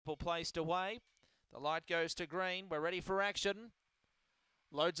Placed away. The light goes to green. We're ready for action.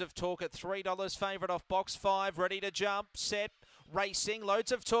 Loads of Talk at $3. Favourite off box 5. Ready to jump. Set. Racing.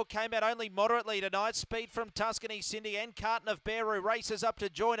 Loads of Talk came out only moderately tonight. Speed from Tuscany Cindy and Carton of Bearu races up to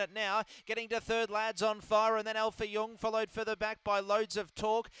join it now. Getting to third, Lads on Fire, and then Alpha Young followed further back by Loads of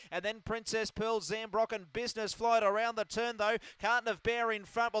Talk, and then Princess Pearl, Zambrock and Business Flight around the turn though. Carton of Bear in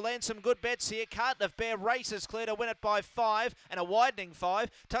front will land some good bets here. Carton of Bear races clear to win it by 5 and a widening 5.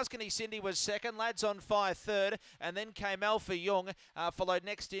 Tuscany Cindy was second, Lads on Fire third, and then came Alpha Young, followed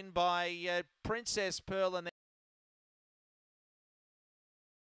next in by Princess Pearl, and then